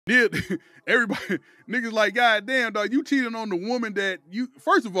Nia, everybody, niggas like, God damn, dog, you cheating on the woman that you.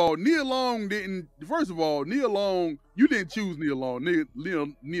 First of all, Nia Long didn't. First of all, Nia Long, you didn't choose Nia Long.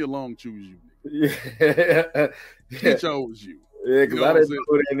 Nia Long chose you. Yeah, She chose you. Yeah, because I didn't know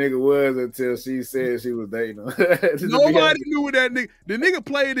who that nigga was until she said she was dating him. Nobody knew who that nigga. The nigga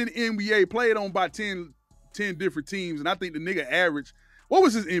played in the NBA, played on about 10 different teams, and I think the nigga average. What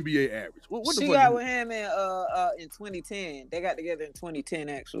was his NBA average? What she got with him in 2010. They got together in 2010,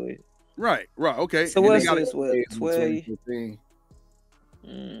 actually. Right, okay. So what's this with 12?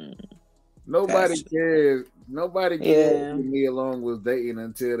 Nobody cares. Nobody cares who Nia Long was dating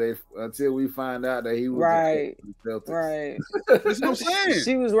until we find out that he was right. That's what I'm saying.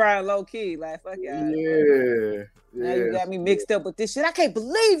 She was riding low key, like fuck y'all. Yeah. Now you got me mixed up with this shit. I can't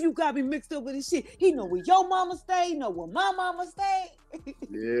believe you got me mixed up with this shit. He know where your mama stay. He know where my mama stay.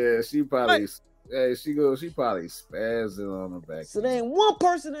 Yeah, she probably. Hey, she probably spazzing on her back. So there ain't one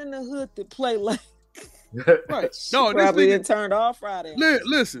person in the hood that play like. Right. No, probably didn't turned off Friday.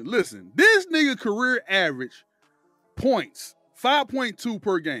 Listen. This nigga career average points 5.2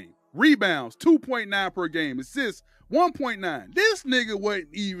 per game, rebounds 2.9 per game, assists 1.9. This nigga wasn't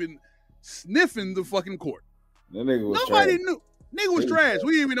even sniffing the fucking court. That nigga was Nobody trash. knew. Nigga was trash.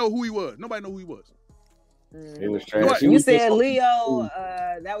 We didn't even know who he was. Nobody knew who he was. It was trash. You said Leo.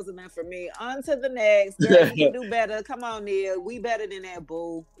 That was enough for me. On to the next. Girl, you can do better. Come on, Nia. We better than that,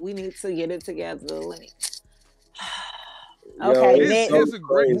 boo. We need to get it together. Okay, it's a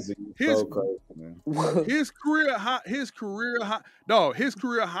great. So crazy, man. His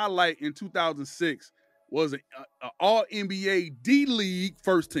career highlight in 2006 was an All NBA D League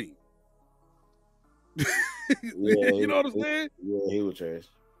first team. You know what I'm saying? Yeah, he was trash.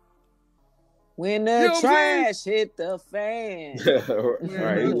 When the trash hit the fan.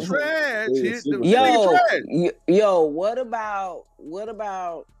 Right. The trash hit the Yo, what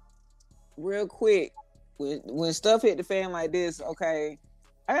about real quick when stuff hit the fan like this, okay,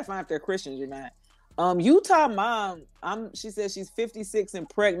 I gotta find out if they're Christians or not. Utah mom, she says she's 56 and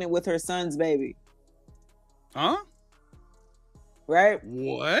pregnant with her son's baby. Huh? Right?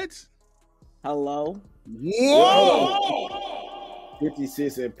 What? Hello? Whoa!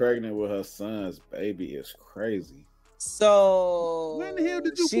 56 and pregnant with her son's baby is crazy. So when the hell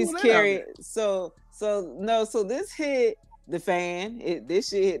did you she's carrying? So this hit the fan. This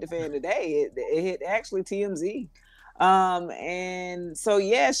shit hit the fan today. It hit actually TMZ. And so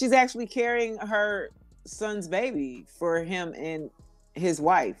she's actually carrying her son's baby for him and his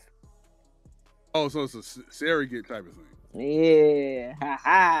wife. Oh, so it's a surrogate type of thing. Yeah,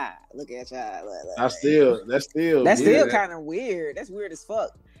 look at y'all. That's still kind of weird. That's weird as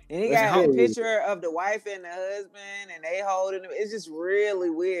fuck. And he got a picture of the wife and the husband, and they holding him. It's just really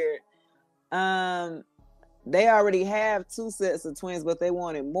weird. They already have 2 sets of twins, but they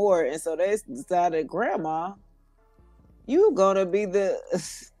wanted more, and so they decided, Grandma, you gonna be the.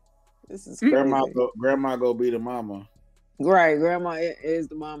 This is crazy. Grandma go be the mama. Right, Grandma is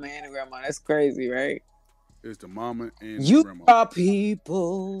the mama and the grandma. That's crazy, right? It's the mama and you the grandma. Are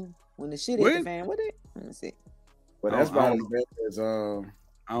people when the shit hit the fan with it. Let me see. But that's about as I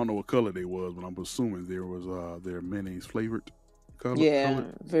don't know what color they was, but I'm assuming there was their mayonnaise flavored color. Yeah,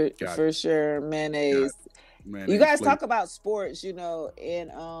 for sure, mayonnaise. You guys talk about sports, and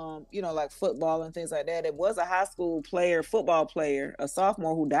like football and things like that. It was a high school football player, a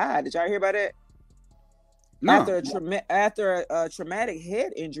sophomore who died. Did y'all hear about that? No. After a traumatic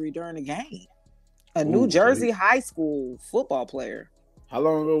head injury during a game. A New Jersey high school football player. How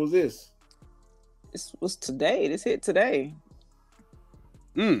long ago was this? This was today. This hit today.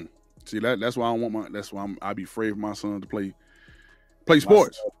 See, that's why I don't want I'd be afraid for my son to play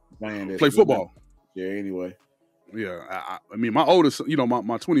sports, play football. Yeah. Anyway. Yeah. I mean, my oldest, my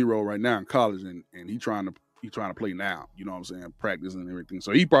 20-year-old right now in college, and he trying to play now. You know what I'm saying? Practice and everything.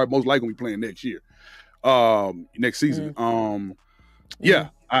 So he probably most likely will be playing next year, next season. Yeah.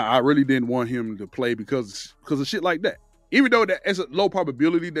 I really didn't want him to play because of shit like that. Even though that it's a low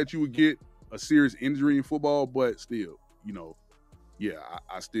probability that you would get a serious injury in football, but still,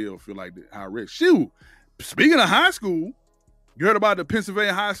 I still feel like the high risk. Shoot, speaking of high school, you heard about the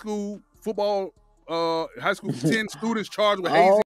Pennsylvania high school football, high school 10 students charged with hazing?